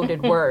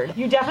loaded word.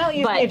 You definitely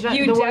used the agenda.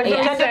 You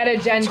definitely said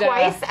agenda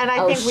twice, and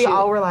I think we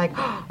all were like,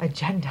 oh,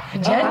 agenda.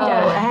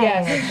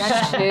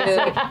 Yes.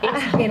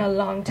 It's been a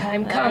long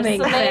time coming.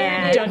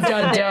 Dun,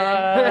 dun,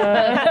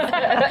 dun.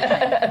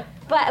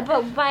 But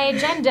by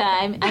agenda,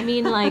 I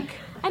mean like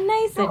a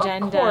nice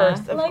agenda.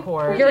 Of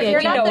course.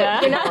 You're not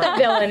the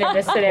villain in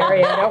this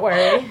scenario. Don't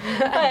worry.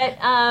 But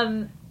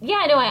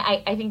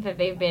I think that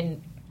they've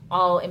been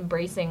all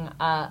embracing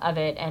of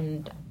it,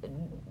 and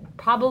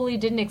probably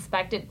didn't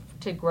expect it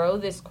to grow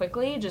this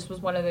quickly. Just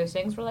was one of those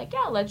things where like,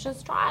 yeah, let's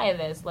just try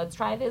this. Let's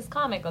try this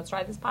comic. Let's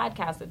try this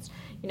podcast. Let's,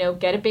 you know,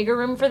 get a bigger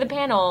room for the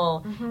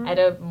panel at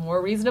a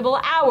more reasonable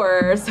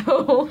hour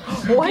so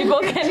people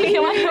can be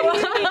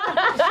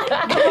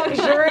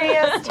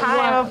luxurious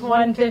time of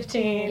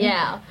 1:15.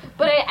 Yeah,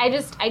 but I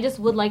just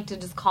would like to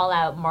just call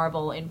out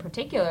Marvel in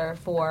particular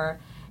for,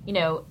 you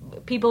know,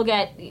 people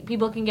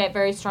can get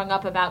very strung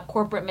up about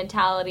corporate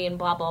mentality and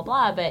blah blah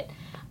blah, but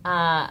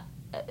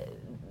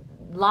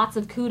lots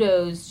of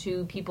kudos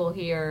to people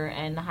here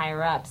and the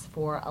higher ups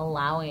for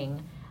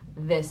allowing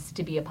this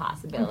to be a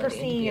possibility and for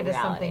seeing it as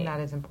something that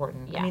is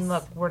important. Yes. I mean,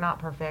 look, we're not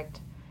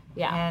perfect,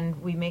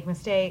 and we make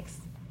mistakes,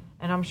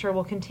 and I'm sure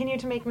we'll continue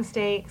to make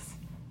mistakes,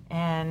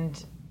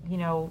 and you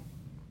know,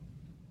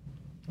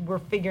 we're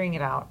figuring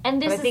it out. And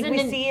but I think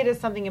we see it as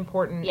something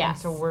important, and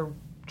so we're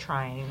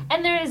trying.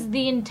 And there is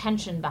the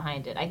intention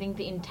behind it. I think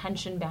the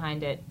intention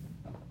behind it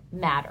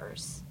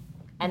matters.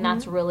 And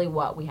that's really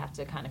what we have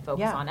to kind of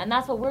focus on. And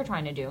that's what we're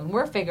trying to do. And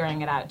we're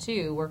figuring it out,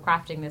 too. We're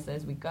crafting this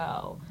as we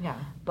go. Yeah.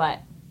 But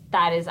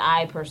that is,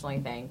 I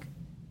personally think,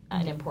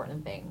 an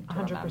important thing to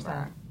 100%.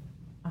 remember.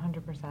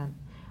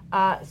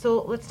 100%.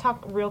 So let's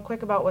talk real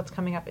quick about what's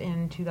coming up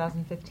in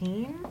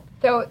 2015.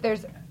 So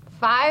there's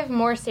 5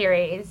 more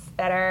series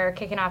that are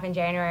kicking off in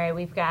January.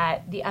 We've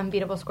got The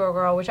Unbeatable Squirrel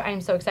Girl, which I'm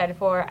so excited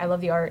for. I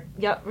love the art.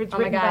 Yep, it's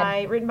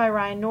written by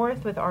Ryan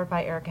North with art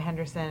by Erica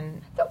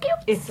Henderson. So cute.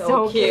 It's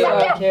so cute. So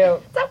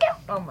cute. So cute.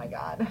 Oh my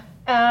god.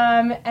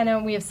 And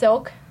then we have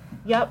Silk.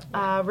 Yep,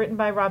 written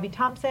by Robbie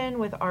Thompson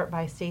with art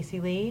by Stacey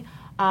Lee.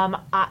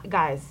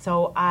 Guys,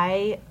 so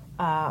I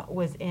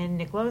was in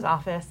Nick Lowe's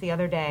office the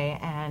other day,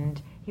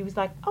 and he was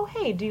like, oh,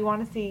 hey, do you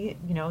want to see,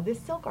 you know, this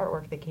Silk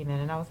artwork that came in?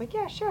 And I was like,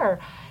 yeah, sure.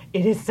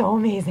 It is so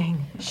amazing.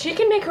 She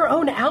can make her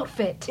own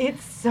outfit.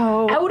 It's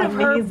so out of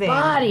amazing.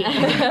 her body.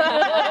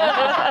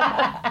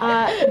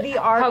 The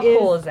art How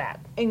cool is that?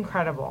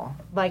 Incredible.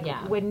 Like,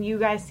 when you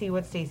guys see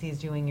what Stacey's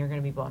doing, you're going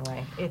to be blown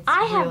away. It's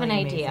I really have an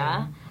amazing.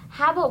 idea.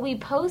 How about we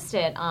post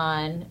it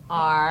on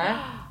our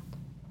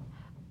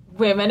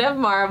Women of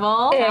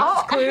Marvel.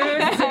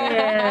 Exclusive.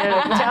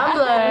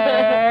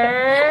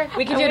 Tumblr.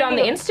 We can do it on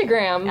the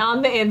Instagram.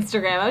 On the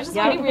Instagram. I was just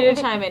waiting for you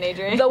to chime in,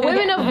 Adrian. The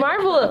Women of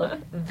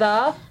Marvel.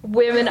 The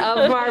Women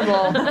of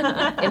Marvel.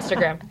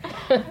 Instagram.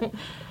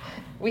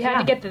 We had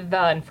to get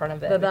the in front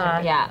of it.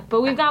 Yeah,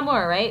 but we've got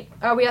more, right?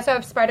 We also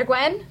have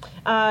Spider-Gwen.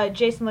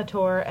 Jason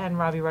Latour and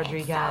Robbie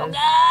Rodriguez. So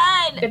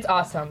good! It's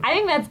awesome. I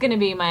think that's going to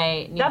be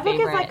my new That book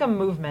favorite. is like a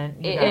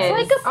movement. It's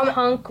like a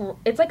punk.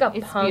 It's like a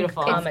punk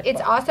beautiful. comic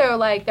It's book. also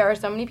like there are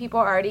so many people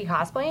already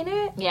cosplaying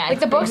it. Yeah, like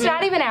it's the book's crazy.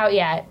 not even out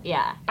yet.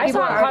 Yeah. I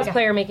people saw a are already-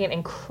 cosplayer making an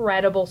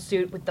incredible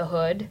suit with the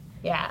hood.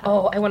 Yeah.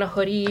 Oh, I want a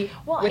hoodie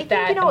Well, with I think,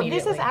 that this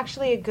immediately. is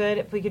actually a good,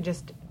 if we could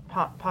just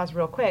pause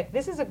real quick,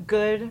 this is a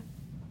good,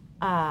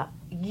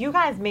 you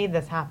guys made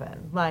this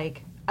happen.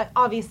 Like,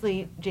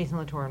 obviously, Jason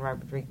Latour and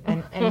Robert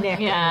Rodriguez and Nick,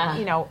 Yeah.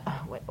 and,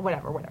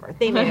 whatever.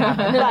 They made it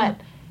happen.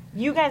 But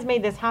you guys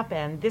made this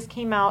happen. This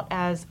came out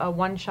as a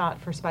one-shot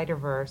for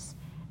Spider-Verse,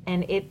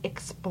 and it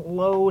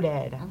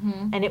exploded.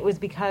 And it was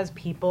because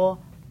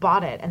people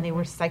bought it, and they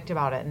were psyched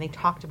about it, and they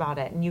talked about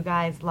it, and you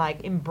guys,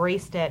 like,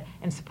 embraced it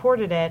and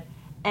supported it.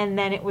 And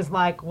then it was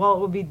like, well, it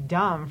would be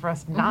dumb for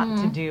us not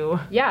to do.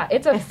 Yeah,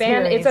 it's a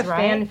series, right?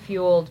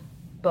 fan-fueled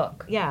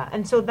book. Yeah,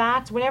 and so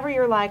that's whenever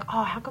you're like,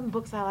 oh, how come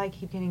books I like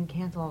keep getting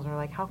canceled, or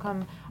like, how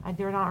come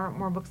there aren't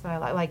more books that I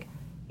like? Like,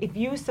 if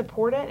you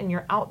support it and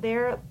you're out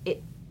there,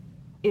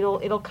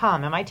 it'll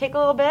come. It might take a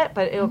little bit,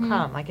 but it'll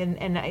come. Like,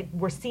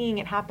 we're seeing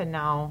it happen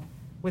now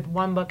with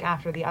one book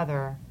after the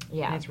other.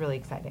 Yeah, and it's really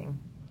exciting.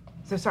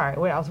 So sorry,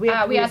 what else? We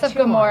also have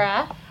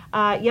Gamora.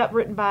 Yep,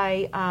 written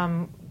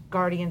by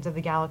Guardians of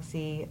the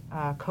Galaxy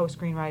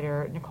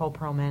co-screenwriter Nicole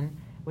Perlman,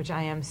 which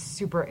I am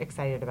super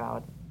excited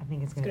about. I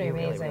think it's going to be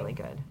really, really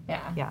good.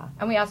 Yeah.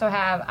 And we also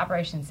have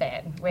Operation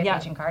Sid with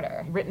Agent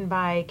Carter. Written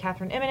by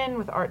Catherine Immonen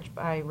with art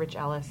by Rich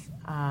Ellis.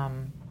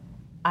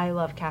 I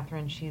love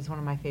Catherine. She's one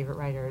of my favorite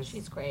writers.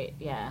 She's great,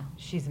 yeah.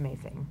 She's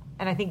amazing.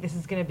 And I think this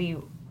is going to be,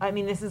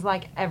 this is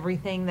like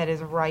everything that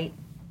is right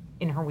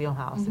in her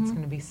wheelhouse. It's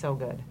going to be so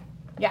good.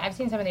 Yeah, I've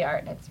seen some of the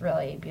art. It's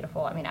really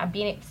beautiful. I mean,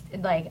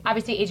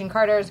 obviously Agent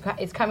Carter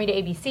is coming to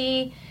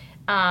ABC,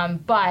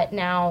 but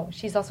now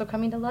she's also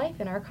coming to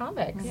life in our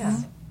comics. Yeah.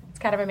 It's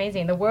kind of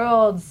amazing. The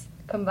worlds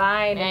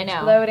combined and I know.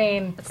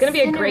 exploding. It's going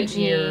to be a great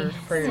year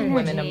for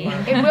Women of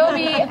Marvel. It will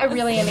be a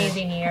really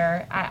amazing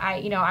year.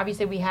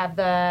 Obviously we have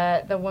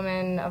the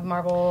Women of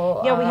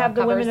Marvel. Yeah, we have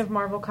the covers. Women of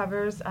Marvel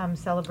covers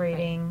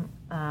celebrating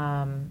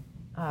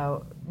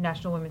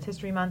National Women's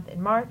History Month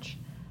in March.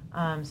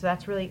 So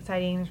that's really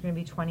exciting. There's going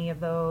to be 20 of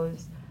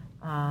those.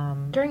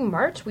 During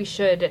March, we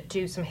should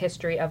do some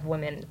history of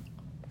women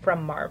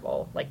from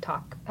Marvel, like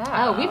talk.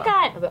 Oh, we've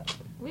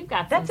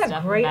got That's some a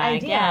stuff great in the bag.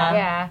 idea.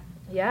 Yeah.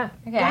 Yeah.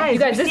 Okay. Guys, You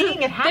guys, we're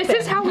seeing it happen.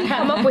 this is how we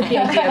come up with the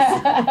ideas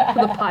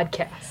for the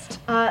podcast.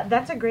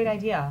 That's a great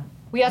idea.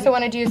 We also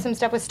want to do some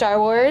stuff with Star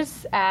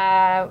Wars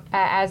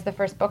as the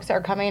first books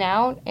are coming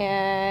out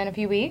in a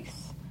few weeks.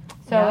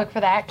 So look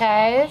for that,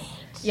 guys.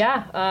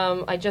 Yeah,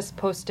 I just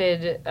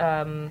posted,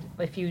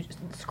 if you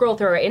scroll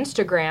through our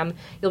Instagram,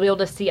 you'll be able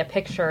to see a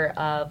picture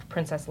of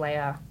Princess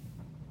Leia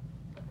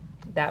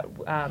that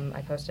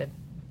I posted.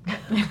 On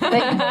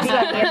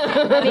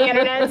the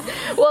internet.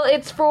 Well,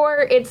 it's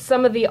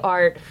some of the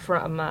art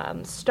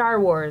from Star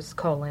Wars,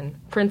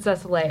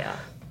 Princess Leia,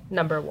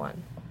 #1.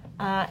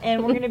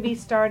 And we're going to be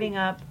starting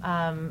up,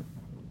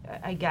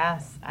 I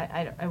guess,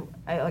 I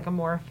like a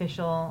more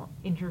official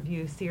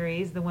interview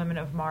series, the Women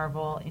of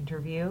Marvel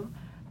interview,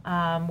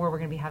 where we're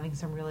going to be having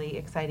some really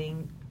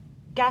exciting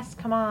guests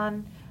come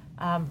on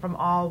from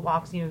all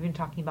walks. We've been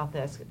talking about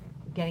this,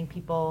 getting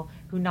people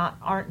who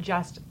aren't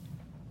just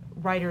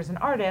writers and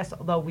artists,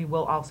 although we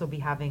will also be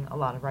having a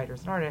lot of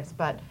writers and artists,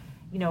 but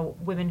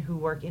women who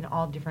work in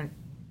all different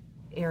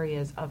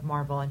areas of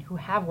Marvel and who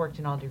have worked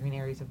in all different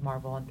areas of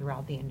Marvel and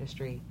throughout the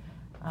industry.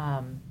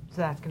 So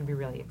that's going to be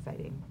really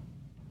exciting.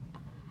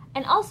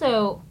 And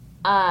also,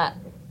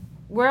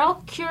 we're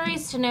all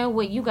curious to know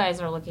what you guys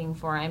are looking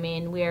for. I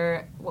mean,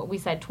 we're, what we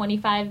said,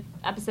 25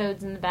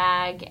 episodes in the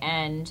bag,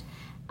 and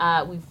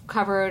we've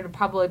covered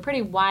probably a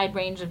pretty wide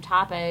range of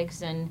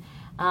topics, and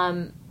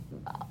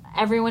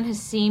everyone has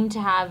seemed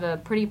to have a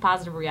pretty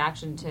positive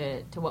reaction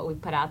to what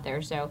we've put out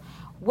there. So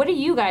what are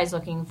you guys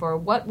looking for?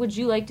 What would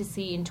you like to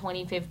see in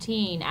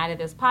 2015 out of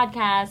this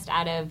podcast,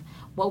 out of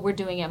what we're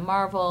doing at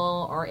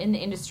Marvel or in the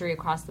industry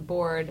across the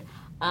board?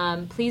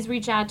 Please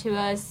reach out to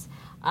us.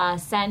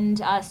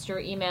 Send us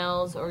your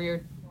emails or your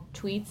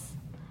tweets.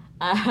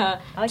 I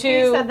like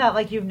you said that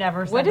like you've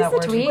never said that word.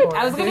 What is the tweet? before.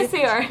 I was going to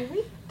say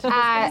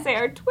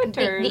our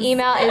Twitters. The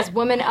email is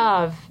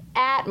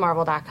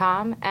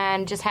womenof@marvel.com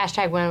and just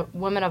hashtag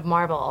Women of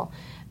Marvel.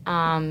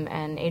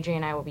 And Adri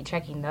and I will be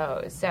checking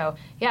those. So,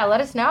 yeah,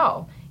 let us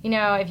know.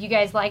 If you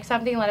guys like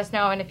something, let us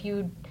know. And if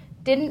you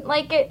didn't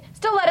like it,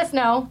 still let us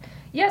know.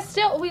 Yes,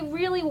 still, we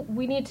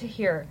need to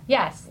hear.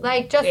 Yes,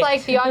 like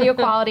the audio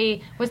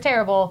quality was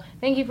terrible.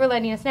 Thank you for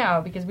letting us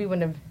know, because we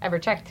wouldn't have ever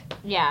checked.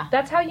 Yeah.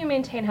 That's how you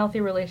maintain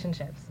healthy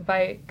relationships,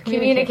 by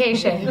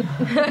Communication.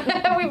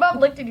 We both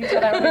looked at each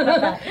other when we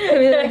said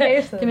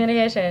that.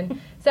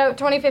 Communication. So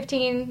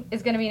 2015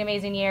 is going to be an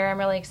amazing year. I'm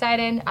really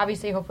excited.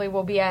 Obviously, hopefully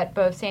we'll be at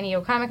both San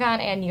Diego Comic-Con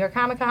and New York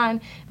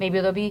Comic-Con. Maybe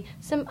there'll be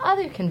some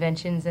other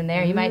conventions in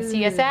there you might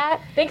see us at.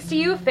 Thanks to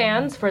you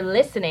fans for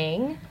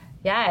listening.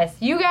 Yes,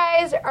 you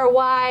guys are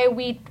why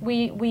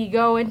we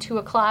go into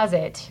a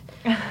closet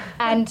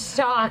and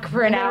talk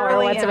for an hour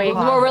Literally once a in a week.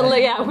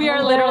 closet. We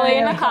are literally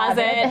in a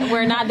closet.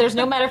 We're not. There's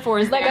no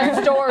metaphors. Like there.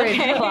 a storage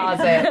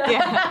closet.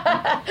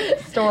 Yeah.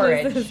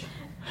 Storage.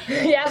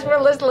 Yes, we're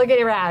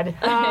looking around.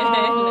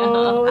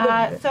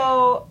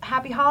 So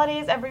happy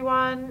holidays,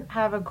 everyone.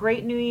 Have a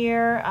great new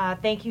year.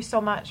 Thank you so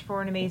much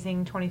for an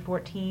amazing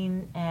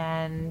 2014,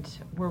 and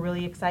we're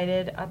really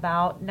excited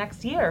about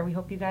next year. We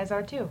hope you guys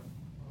are too.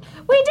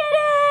 We did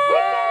it!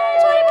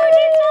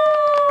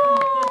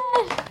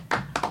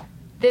 2014 done!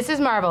 This is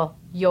Marvel,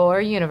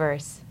 your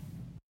universe.